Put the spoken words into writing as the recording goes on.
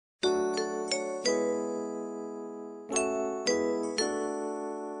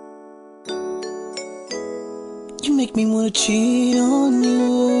make me wanna cheat on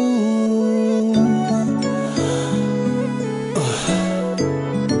you.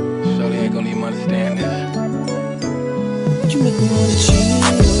 Shorty ain't gonna even understand this. You make me wanna cheat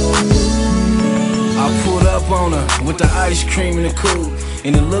on you. I pulled up on her with the ice cream in the coupe,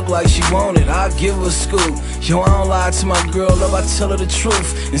 and it looked like she wanted, I'll give her a scoop. Yo, I don't lie to my girl, love, I tell her the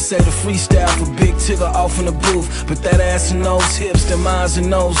truth, and say the freestyle for Big Tigger off in the booth. But that ass and those hips, them eyes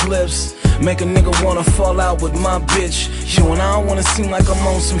and those lips, make a nigga wanna fall out with my bitch. Yo, and I don't wanna seem like I'm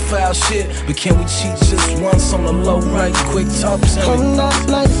on some foul shit, but can we cheat just once on the low, right quick? Talk to me. I'm not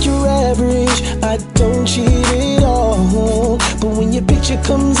like your average, I don't cheat at all. But when your picture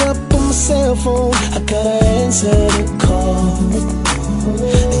comes up on my cell phone, I gotta answer the call.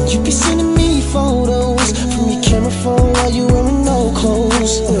 And you be sending me photos from your camera phone while you wearing no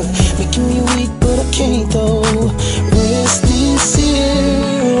clothes, making me weak but I can't though. Rest is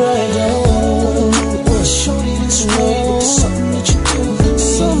here right now. Shorty this way, but there's something that you do,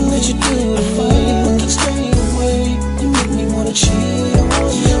 something that you do to fight. I can't stay away, you make me wanna cheat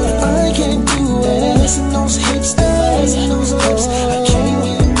on you. I can't do that ass and those hips, the eyes and those lips. I can't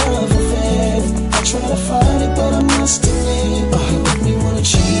get enough of it. I try to fight it but I must admit, you make me wanna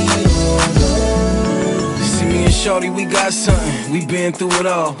cheat on you. See, me and Shorty, we got something, we been through it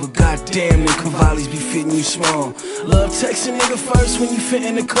all, but goddamn, them Cavallis be fitting you small. Love texting nigga first when you fit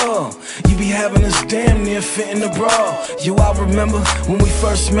in the car. You be having us damn near fit in the bra. Yo, I remember when we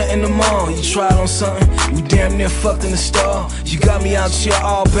first met in the mall. You tried on something, we damn near fucked in the stall. You got me out here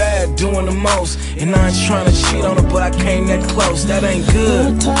all bad, doing the most, and I ain't trying to cheat on her, but I came that close, that ain't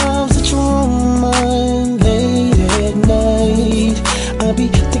good. The times that you're on my mind late at night, I be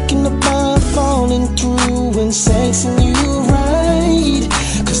thinking about falling through and sexing you right.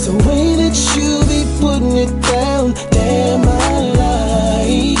 Cause the way that you be putting it down, damn I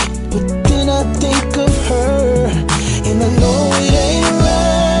like. But then I think of her, and I know it ain't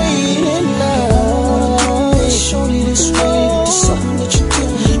right. And I shorty this way, there's something that you do,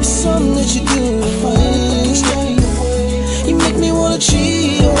 it's something that you do to fight. You stay away, you make me wanna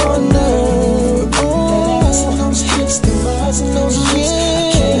cheat on her. That ass and those hips, the eyes and those lips,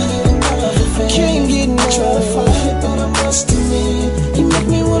 I can't get enough. I try to fight it, but I must admit, you make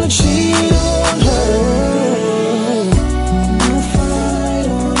me wanna cheat on her. I fight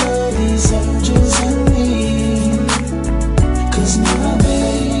all of these angels and me, cause my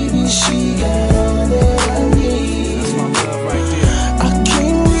baby, she got all that I need. That's my love right there. I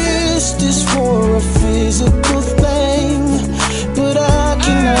can't risk this for a physical thing, but I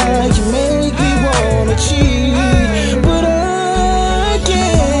cannot. You make me wanna cheat, but I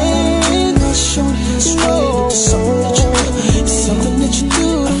can't. Show this way, something that you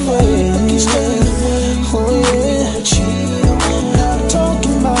do to fight. I can't stay away. Oh yeah, cheat on me. I'm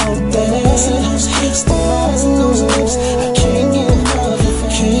talking about that ass and those hips, the eyes and those lips. I can't get enough,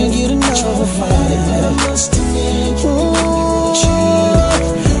 can't get enough of fight it, but I must admit,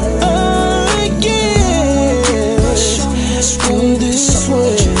 I can't stay this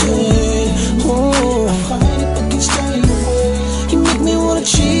way. Oh, I fight it, but can't stay away. You make me wanna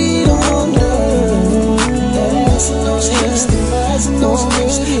cheat on her. That ass and those hips, the eyes and those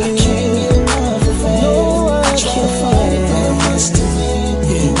lips. I can't get enough of it. No, I can't fight it, but I must admit,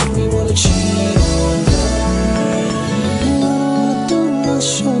 you make me wanna cheat on her. I don't wanna do my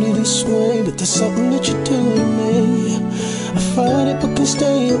shorty this way, but there's something that you do to me. I fight it, but can't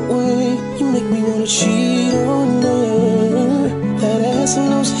stay away. You make me wanna cheat on her. That ass and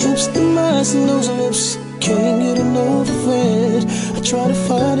those hips, the eyes and those lips. Can't get enough of it. I try to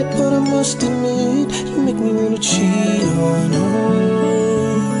fight it, but I must admit, you make me wanna cheat on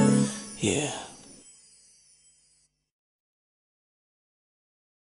her. Yeah.